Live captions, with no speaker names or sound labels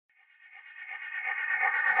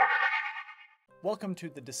Welcome to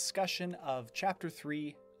the discussion of Chapter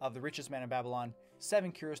 3 of The Richest Man in Babylon,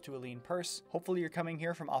 7 Cures to a Lean Purse. Hopefully you're coming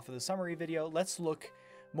here from off of the summary video. Let's look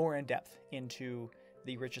more in depth into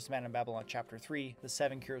The Richest Man in Babylon, Chapter 3, the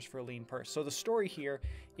 7 Cures for a Lean Purse. So the story here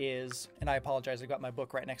is, and I apologize, I got my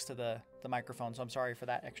book right next to the microphone, so I'm sorry for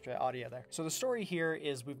that extra audio there. So the story here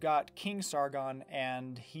is we've got King Sargon,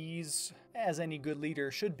 and he's, as any good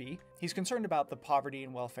leader should be, he's concerned about the poverty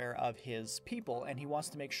and welfare of his people, and he wants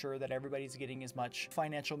to make sure that everybody's getting as much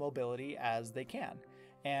financial mobility as they can.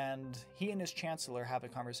 And he and his chancellor have a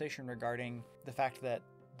conversation regarding the fact that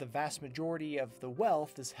the vast majority of the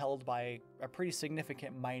wealth is held by a pretty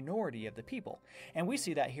significant minority of the people. And we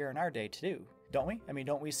see that here in our day too, don't we? I mean,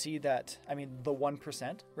 don't we see that, the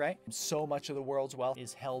 1%, right? So much of the world's wealth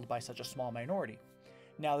is held by such a small minority.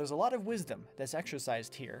 Now, there's a lot of wisdom that's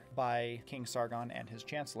exercised here by King Sargon and his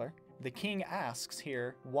chancellor. The king asks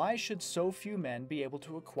here, why should so few men be able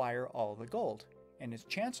to acquire all the gold? And his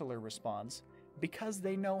chancellor responds, because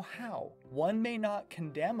they know how. One may not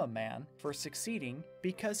condemn a man for succeeding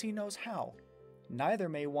because he knows how. Neither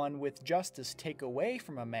may one with justice take away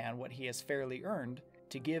from a man what he has fairly earned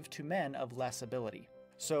to give to men of less ability.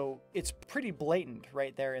 So it's pretty blatant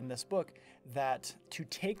right there in this book that to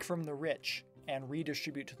take from the rich and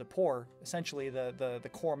redistribute to the poor, essentially the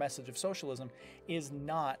core message of socialism, is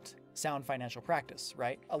not sound financial practice,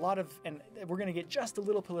 right? And we're going to get just a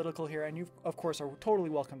little political here, and you, of course, are totally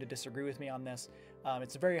welcome to disagree with me on this.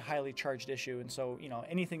 It's a very highly charged issue, and so,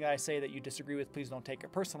 anything that I say that you disagree with, please don't take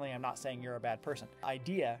it personally. I'm not saying you're a bad person.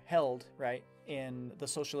 Idea held, right, in the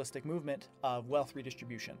socialistic movement of wealth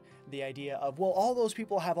redistribution. The idea of, well, all those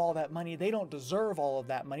people have all that money. They don't deserve all of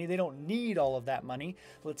that money. They don't need all of that money.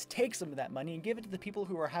 Let's take some of that money and give it to the people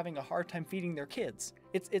who are having a hard time feeding their kids.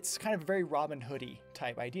 It's kind of a very Robin Hood-y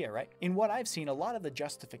type idea, right? In what I've seen, a lot of the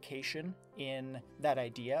justification in that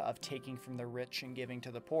idea of taking from the rich and giving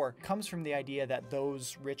to the poor comes from the idea that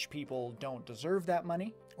those rich people don't deserve that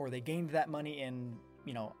money, or they gained that money in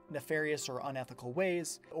nefarious or unethical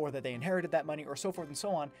ways, or that they inherited that money, or so forth and so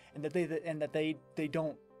on, and that they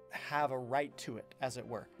don't have a right to it, as it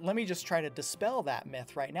were. Let me just try to dispel that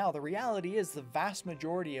myth right now. The reality is the vast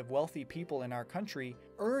majority of wealthy people in our country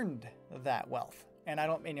earned that wealth. And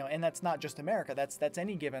and that's not just America, that's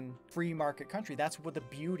any given free market country. That's what the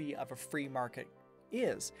beauty of a free market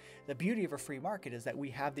is. The beauty of a free market is that we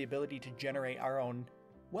have the ability to generate our own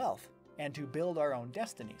wealth and to build our own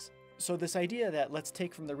destinies. So this idea that let's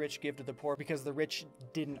take from the rich, give to the poor because the rich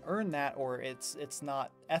didn't earn that, or it's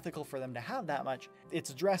not ethical for them to have that much, it's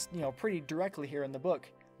addressed, pretty directly here in the book.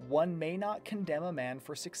 One may not condemn a man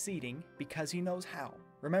for succeeding because he knows how.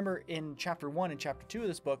 Remember, in Chapter 1 and Chapter 2 of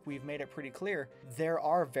this book, we've made it pretty clear there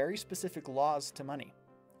are very specific laws to money,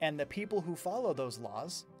 and the people who follow those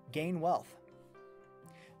laws gain wealth.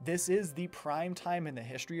 This is the prime time in the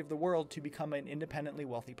history of the world to become an independently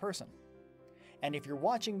wealthy person. And if you're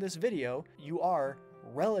watching this video, you are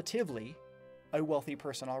relatively a wealthy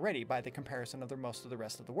person already by the comparison of most of the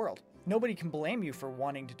rest of the world. Nobody can blame you for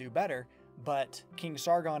wanting to do better, but King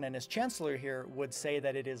Sargon and his chancellor here would say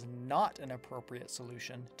that it is not an appropriate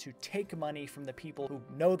solution to take money from the people who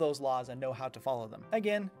know those laws and know how to follow them.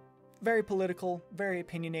 Again, very political, very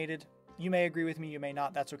opinionated. You may agree with me, you may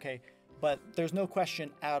not, that's okay. But there's no question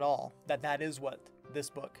at all that that is what this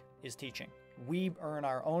book is teaching. We earn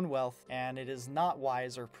our own wealth, and it is not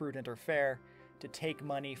wise or prudent or fair to take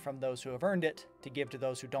money from those who have earned it to give to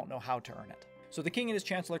those who don't know how to earn it. So the king and his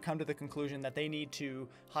chancellor come to the conclusion that they need to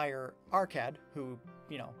hire Arkad, who,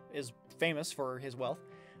 is famous for his wealth,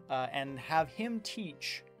 and have him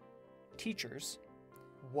teach teachers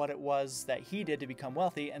what it was that he did to become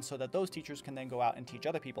wealthy, and so that those teachers can then go out and teach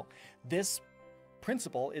other people. This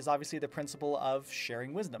principle is obviously the principle of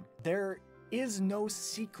sharing wisdom. There is no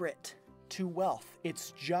secret to wealth.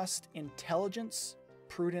 It's just intelligence,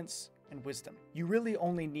 prudence, and wisdom. You really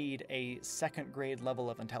only need a second grade level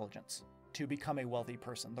of intelligence to become a wealthy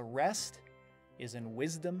person. The rest is in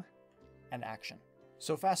wisdom and action.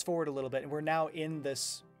 So fast forward a little bit, and we're now in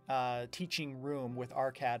this teaching room with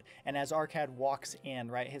Arkad, and as Arkad walks in,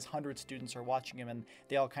 right, his 100 students are watching him, and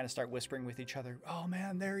they all kind of start whispering with each other, oh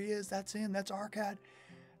man, there he is, that's Arkad.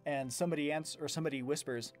 And somebody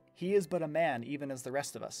whispers, he is but a man, even as the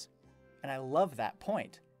rest of us. And I love that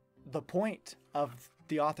point. The point of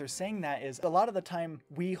the author saying that is a lot of the time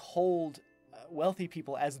we hold wealthy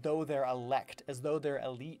people as though they're elect, as though they're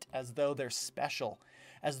elite, as though they're special,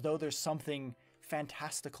 as though there's something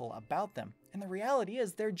fantastical about them. And the reality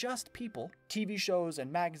is they're just people. TV shows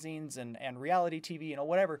and magazines and reality TV,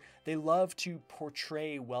 whatever, they love to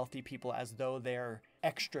portray wealthy people as though they're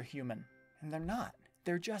extra human. And they're not.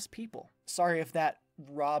 They're just people. Sorry if that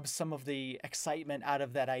rob some of the excitement out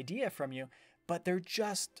of that idea from you, but they're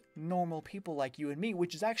just normal people like you and me,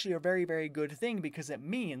 which is actually a very, very good thing because it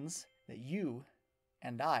means that you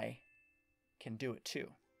and I can do it too.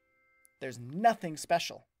 There's nothing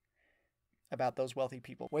special about those wealthy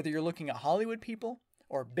people. Whether you're looking at Hollywood people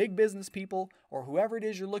or big business people or whoever it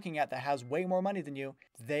is you're looking at that has way more money than you,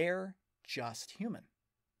 they're just human.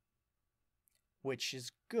 Which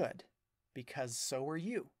is good because so are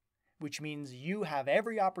you. Which means you have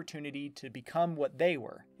every opportunity to become what they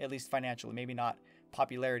were, at least financially. Maybe not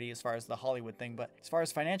popularity as far as the Hollywood thing, but as far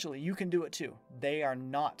as financially, you can do it too. They are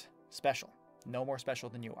not special. No more special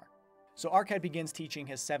than you are. So Arkad begins teaching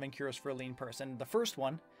his 7 cures for a lean person. The first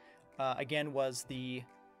one, again, was the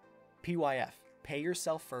PYF. Pay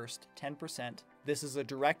yourself first, 10%. This is a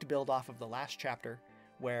direct build off of the last chapter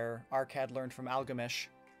where Arkad learned from Algamish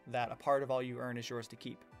that a part of all you earn is yours to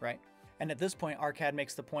keep, right? And at this point, Arkad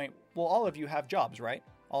makes the point, well, all of you have jobs, right?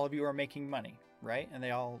 All of you are making money, right? And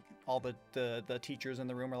they all the teachers in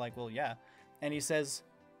the room are like, well, yeah. And he says,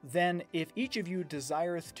 then if each of you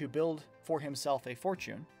desireth to build for himself a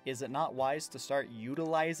fortune, is it not wise to start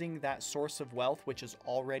utilizing that source of wealth which is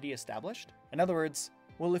already established? In other words,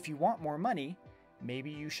 well, if you want more money,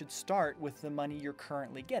 maybe you should start with the money you're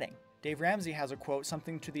currently getting. Dave Ramsey has a quote,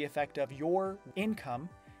 something to the effect of, your income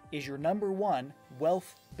is your number one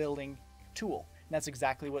wealth building tool. And that's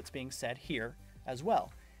exactly what's being said here as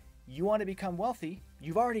well. You want to become wealthy,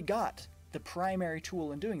 you've already got the primary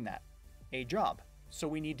tool in doing that, a job. So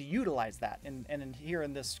we need to utilize that. And here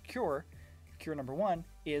in this cure number 1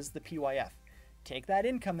 is the PYF. Take that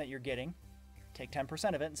income that you're getting, take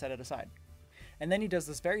 10% of it and set it aside. And then he does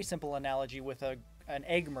this very simple analogy with an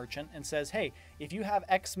egg merchant and says, hey, if you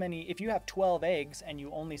have 12 eggs and you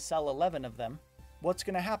only sell 11 of them, what's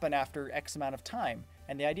going to happen after X amount of time?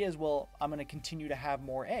 And the idea is, well, I'm going to continue to have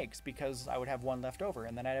more eggs because I would have 1 left over,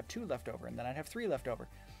 and then I'd have 2 left over, and then I'd have 3 left over.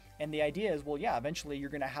 And the idea is, well, yeah, eventually you're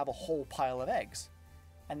going to have a whole pile of eggs.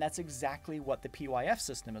 And that's exactly what the PYF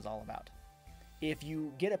system is all about. If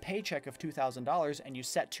you get a paycheck of $2,000 and you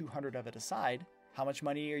set 200 of it aside, how much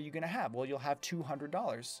money are you going to have? Well, you'll have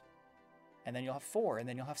 $200. And then you'll have 4, and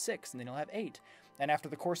then you'll have 6, and then you'll have 8. And after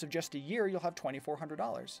the course of just a year, you'll have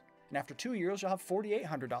 $2,400. And after 2 years, you'll have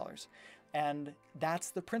 $4,800. And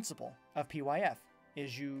that's the principle of PYF,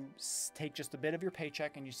 is you take just a bit of your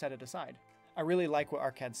paycheck and you set it aside. I really like what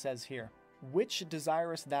Arkad says here. Which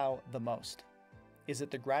desirest thou the most? Is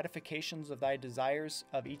it the gratifications of thy desires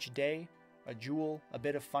of each day, a jewel, a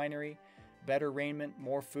bit of finery, better raiment,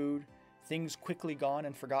 more food, things quickly gone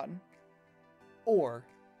and forgotten? Or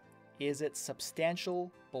is it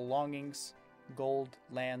substantial belongings, gold,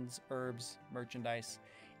 lands, herbs, merchandise,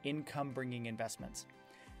 income-bringing investments?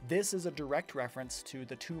 This is a direct reference to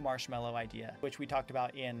the 2 marshmallow idea, which we talked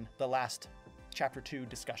about in the last chapter 2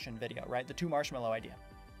 discussion video, right? The 2 marshmallow idea.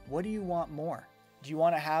 What do you want more? Do you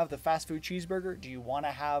want to have the fast food cheeseburger? Do you want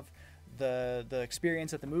to have the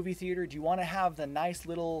experience at the movie theater? Do you want to have the nice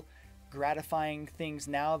little gratifying things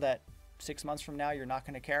now that 6 months from now you're not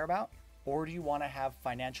going to care about? Or do you want to have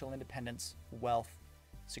financial independence, wealth,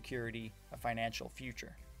 security, a financial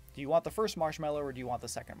future? Do you want the first marshmallow or do you want the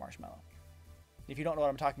second marshmallow? If you don't know what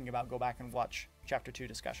I'm talking about, go back and watch chapter 2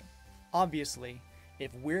 discussion. Obviously,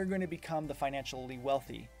 if we're going to become the financially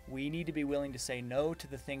wealthy, we need to be willing to say no to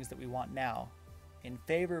the things that we want now in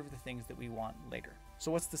favor of the things that we want later.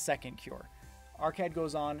 So what's the second cure? Arkad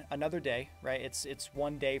goes on another day, right? It's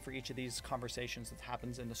one day for each of these conversations that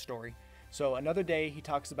happens in the story. So another day he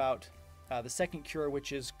talks about the second cure,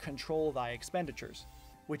 which is control thy expenditures,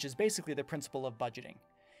 which is basically the principle of budgeting.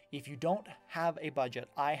 If you don't have a budget,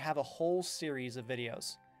 I have a whole series of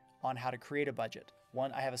videos on how to create a budget.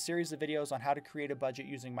 I have a series of videos on how to create a budget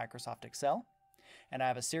using Microsoft Excel, and I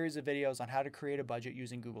have a series of videos on how to create a budget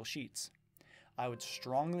using Google Sheets. I would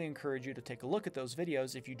strongly encourage you to take a look at those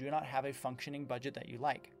videos if you do not have a functioning budget that you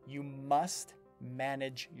like. You must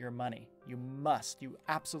manage your money. You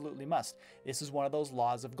absolutely must. This is one of those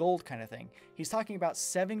laws of gold kind of thing. He's talking about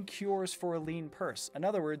 7 cures for a lean purse. In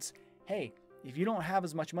other words, hey, if you don't have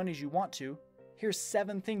as much money as you want to, here's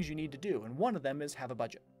 7 things you need to do, and one of them is have a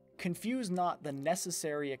budget. Confuse not the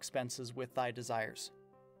necessary expenses with thy desires.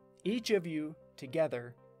 Each of you,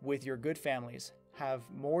 together with your good families, have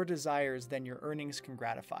more desires than your earnings can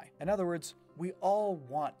gratify. In other words, we all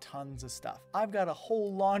want tons of stuff. I've got a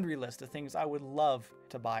whole laundry list of things I would love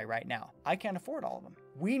to buy right now. I can't afford all of them.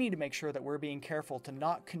 We need to make sure that we're being careful to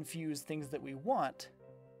not confuse things that we want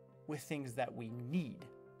with things that we need.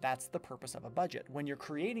 That's the purpose of a budget. When you're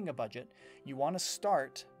creating a budget, you want to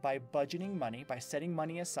start by budgeting money, by setting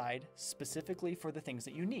money aside specifically for the things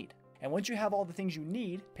that you need. And once you have all the things you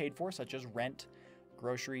need paid for, such as rent,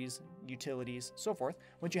 groceries, utilities, so forth.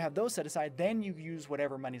 Once you have those set aside, then you use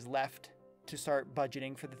whatever money's left to start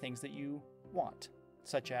budgeting for the things that you want,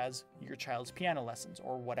 such as your child's piano lessons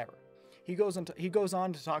or whatever. He goes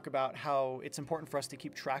on to talk about how it's important for us to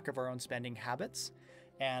keep track of our own spending habits,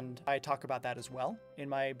 and I talk about that as well in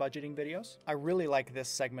my budgeting videos. I really like this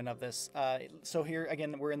segment of this. So here,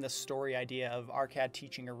 again, we're in the story idea of Arcad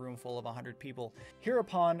teaching a room full of 100 people.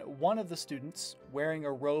 Hereupon, one of the students, wearing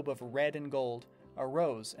a robe of red and gold,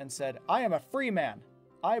 arose and said, "I am a free man.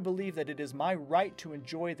 I believe that it is my right to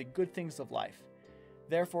enjoy the good things of life.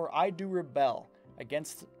 Therefore, I do rebel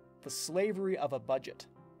against the slavery of a budget,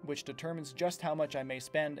 which determines just how much I may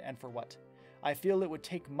spend and for what. I feel it would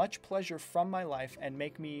take much pleasure from my life and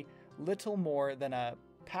make me little more than a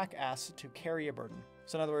pack ass to carry a burden."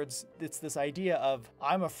 So in other words, it's this idea of,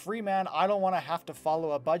 I'm a free man, I don't want to have to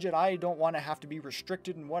follow a budget, I don't want to have to be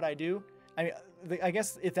restricted in what I do. I mean, I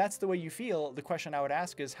guess if that's the way you feel, the question I would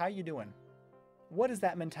ask is, how you doing? What has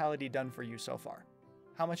that mentality done for you so far?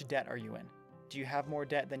 How much debt are you in? Do you have more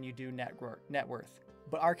debt than you do net worth?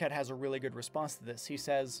 But Arcad has a really good response to this. He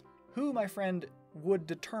says, "Who, my friend, would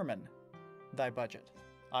determine thy budget?"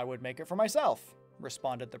 "I would make it for myself,"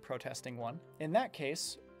 responded the protesting one. "In that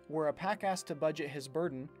case, were a pack ass to budget his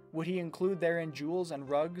burden, would he include therein jewels and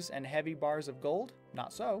rugs and heavy bars of gold?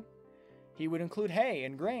 Not so. He would include hay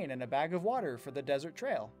and grain and a bag of water for the desert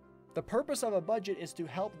trail. The purpose of a budget is to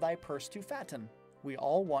help thy purse to fatten. We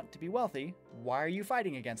all want to be wealthy. Why are you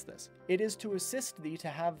fighting against this? It is to assist thee to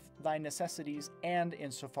have thy necessities and,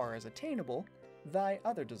 insofar as attainable, thy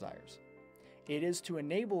other desires. It is to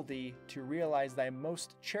enable thee to realize thy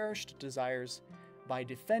most cherished desires by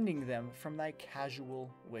defending them from thy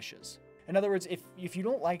casual wishes." In other words, if you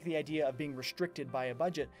don't like the idea of being restricted by a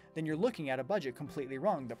budget, then you're looking at a budget completely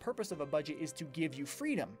wrong. The purpose of a budget is to give you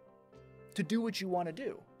freedom to do what you want to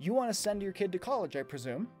do. You want to send your kid to college, I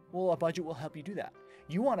presume. Well, a budget will help you do that.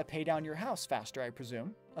 You want to pay down your house faster, I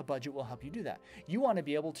presume. A budget will help you do that. You want to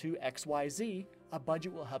be able to XYZ. A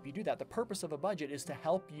budget will help you do that. The purpose of a budget is to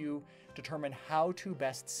help you determine how to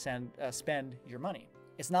best spend your money.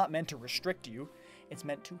 It's not meant to restrict you. It's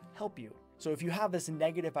meant to help you. So if you have this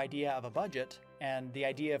negative idea of a budget, and the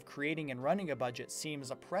idea of creating and running a budget seems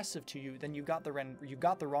oppressive to you, then you got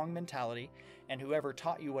the wrong mentality, and whoever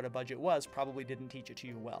taught you what a budget was probably didn't teach it to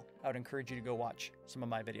you well. I would encourage you to go watch some of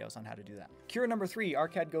my videos on how to do that. Cure number 3,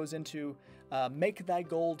 Arcad goes into make thy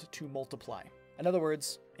gold to multiply. In other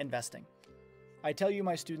words, investing. "I tell you,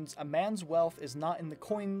 my students, a man's wealth is not in the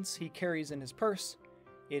coins he carries in his purse,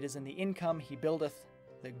 it is in the income he buildeth,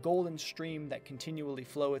 the golden stream that continually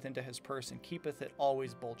floweth into his purse and keepeth it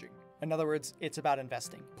always bulging." In other words, it's about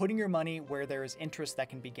investing. Putting your money where there is interest that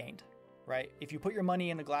can be gained, right? If you put your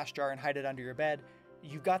money in a glass jar and hide it under your bed,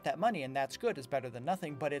 you've got that money and that's good. It's better than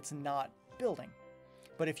nothing, but it's not building.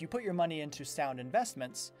 But if you put your money into sound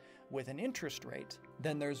investments with an interest rate,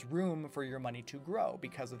 then there's room for your money to grow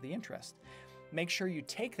because of the interest. Make sure you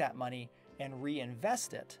take that money and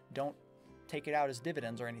reinvest it. Don't take it out as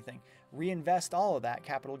dividends or anything. Reinvest all of that,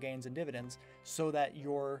 capital gains and dividends, so that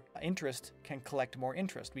your interest can collect more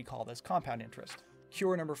interest. We call this compound interest.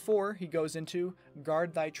 Cure number 4, he goes into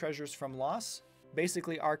guard thy treasures from loss.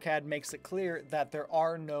 Basically, Arcad makes it clear that there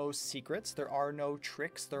are no secrets, there are no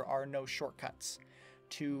tricks, there are no shortcuts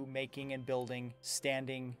to making and building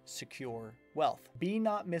standing, secure wealth. Be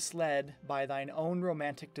not misled by thine own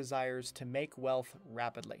romantic desires to make wealth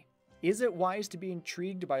rapidly. Is it wise to be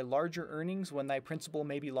intrigued by larger earnings when thy principal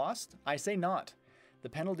may be lost? I say not. The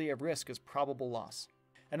penalty of risk is probable loss.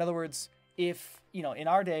 In other words, if, in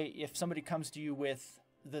our day, if somebody comes to you with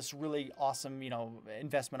this really awesome,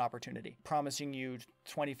 investment opportunity, promising you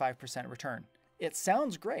 25% return, it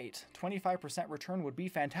sounds great. 25% return would be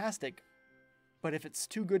fantastic. But if it's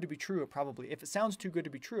too good to be true, if it sounds too good to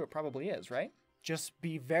be true, it probably is, right? Just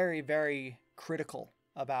be very, very critical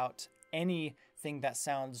about anything that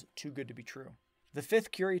sounds too good to be true. The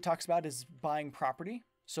 5th cure he talks about is buying property,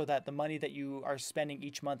 so that the money that you are spending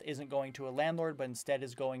each month isn't going to a landlord, but instead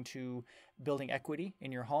is going to building equity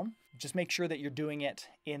in your home. Just make sure that you're doing it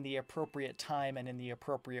in the appropriate time and in the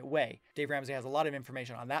appropriate way. Dave Ramsey has a lot of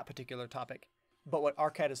information on that particular topic. But what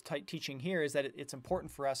Arcad is teaching here is that it's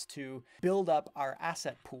important for us to build up our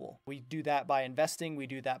asset pool. We do that by investing, we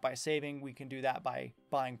do that by saving, we can do that by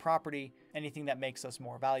buying property, anything that makes us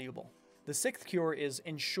more valuable. The 6th cure is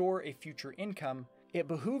ensure a future income. It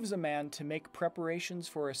behooves a man to make preparations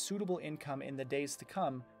for a suitable income in the days to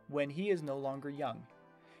come when he is no longer young,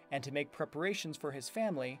 and to make preparations for his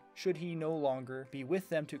family should he no longer be with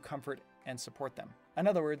them to comfort and support them. In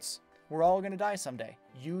other words, We're all going to die someday.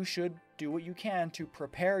 You should do what you can to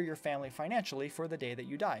prepare your family financially for the day that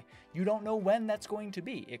you die. You don't know when that's going to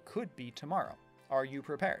be. It could be tomorrow. Are you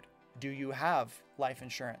prepared? Do you have life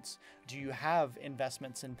insurance? Do you have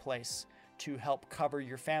investments in place to help cover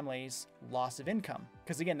your family's loss of income?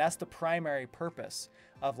 Because again, that's the primary purpose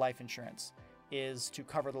of life insurance, is to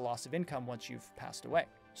cover the loss of income once you've passed away.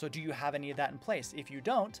 So do you have any of that in place? If you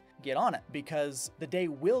don't, get on it, because the day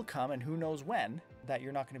will come, and who knows when, that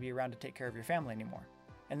you're not going to be around to take care of your family anymore.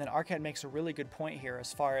 And then Arcad makes a really good point here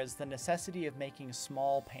as far as the necessity of making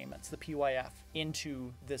small payments, the PYF,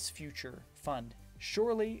 into this future fund.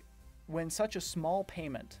 Surely, when such a small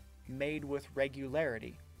payment made with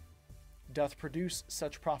regularity doth produce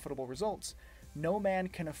such profitable results, no man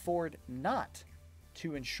can afford not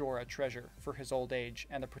to ensure a treasure for his old age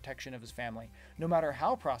and the protection of his family, no matter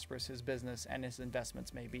how prosperous his business and his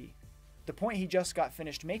investments may be. The point he just got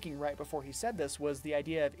finished making right before he said this was the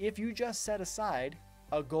idea of, if you just set aside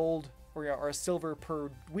a gold or a silver per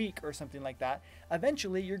week or something like that,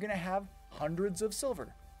 eventually you're going to have hundreds of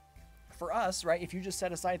silver. For us, right, if you just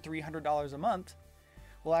set aside $300 a month,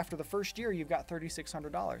 well, after the first year, you've got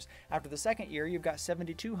 $3,600. After the second year, you've got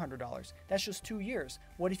 $7,200. That's just 2 years.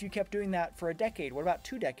 What if you kept doing that for a decade? What about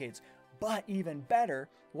 2 decades? But even better,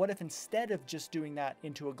 what if instead of just doing that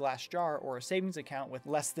into a glass jar or a savings account with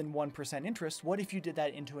less than 1% interest, what if you did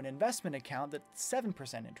that into an investment account that's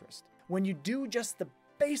 7% interest? When you do just the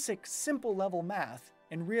basic, simple level math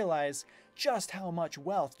and realize just how much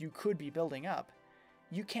wealth you could be building up,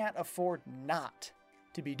 you can't afford not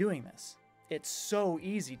to be doing this. It's so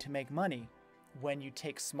easy to make money when you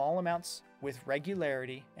take small amounts with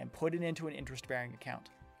regularity and put it into an interest-bearing account.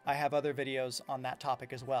 I have other videos on that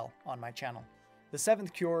topic as well on my channel. The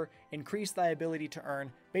seventh cure, increase thy ability to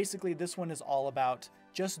earn. Basically, this one is all about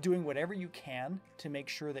just doing whatever you can to make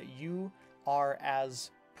sure that you are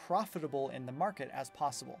as profitable in the market as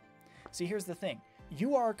possible. See, here's the thing.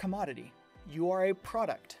 You are a commodity. You are a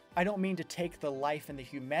product. I don't mean to take the life and the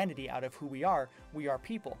humanity out of who we are. We are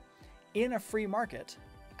people. In a free market,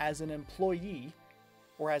 as an employee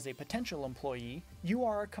or as a potential employee, you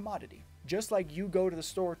are a commodity. Just like you go to the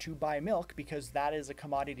store to buy milk because that is a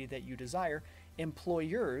commodity that you desire,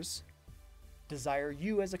 employers desire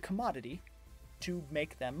you as a commodity to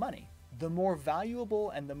make them money. The more valuable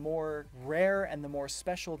and the more rare and the more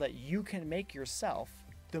special that you can make yourself,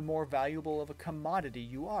 the more valuable of a commodity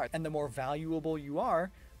you are. And the more valuable you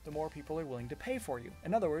are, the more people are willing to pay for you.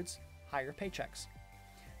 In other words, higher paychecks.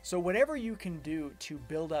 So whatever you can do to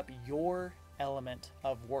build up your element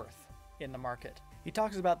of worth in the market. He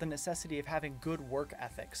talks about the necessity of having good work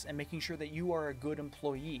ethics and making sure that you are a good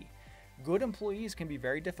employee. Good employees can be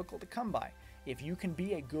very difficult to come by. If you can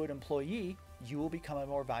be a good employee, you will become a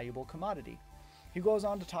more valuable commodity. He goes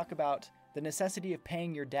on to talk about the necessity of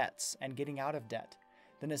paying your debts and getting out of debt,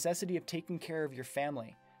 the necessity of taking care of your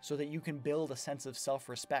family so that you can build a sense of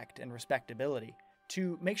self-respect and respectability,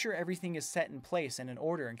 to make sure everything is set in place and in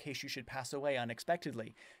order in case you should pass away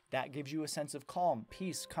unexpectedly. That gives you a sense of calm,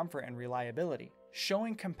 peace, comfort, and reliability.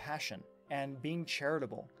 Showing compassion and being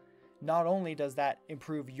charitable. Not only does that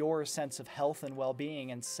improve your sense of health and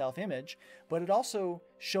well-being and self-image, but it also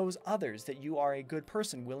shows others that you are a good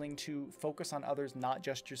person, willing to focus on others, not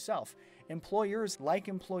just yourself. Employers like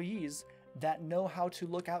employees that know how to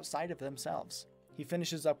look outside of themselves. He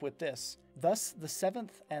finishes up with this. Thus, the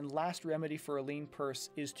seventh and last remedy for a lean purse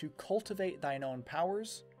is to cultivate thine own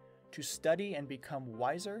powers, to study and become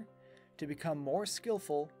wiser, to become more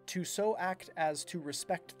skillful, to so act as to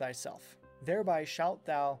respect thyself. Thereby shalt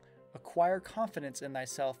thou acquire confidence in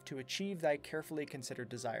thyself to achieve thy carefully considered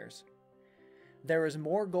desires. There is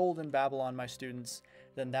more gold in Babylon, my students,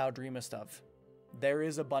 than thou dreamest of. There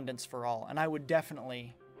is abundance for all, and I would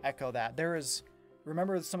definitely echo that.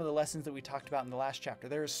 Remember some of the lessons that we talked about in the last chapter.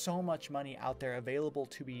 There is so much money out there available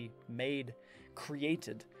to be made,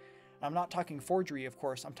 created. I'm not talking forgery, of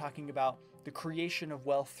course. I'm talking about the creation of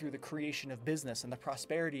wealth through the creation of business and the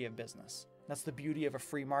prosperity of business. That's the beauty of a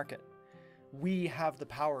free market. We have the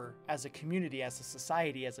power as a community, as a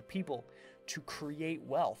society, as a people, to create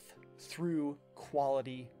wealth through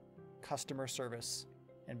quality customer service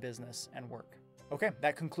and business and work. Okay,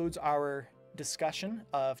 that concludes our discussion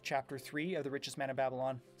of Chapter 3 of The Richest Man in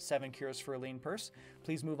Babylon, 7 Cures for a Lean Purse.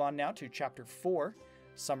 Please move on now to Chapter 4,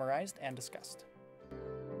 summarized and discussed.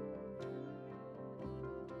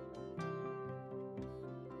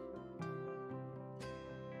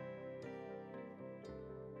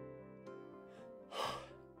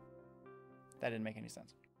 That didn't make any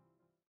sense.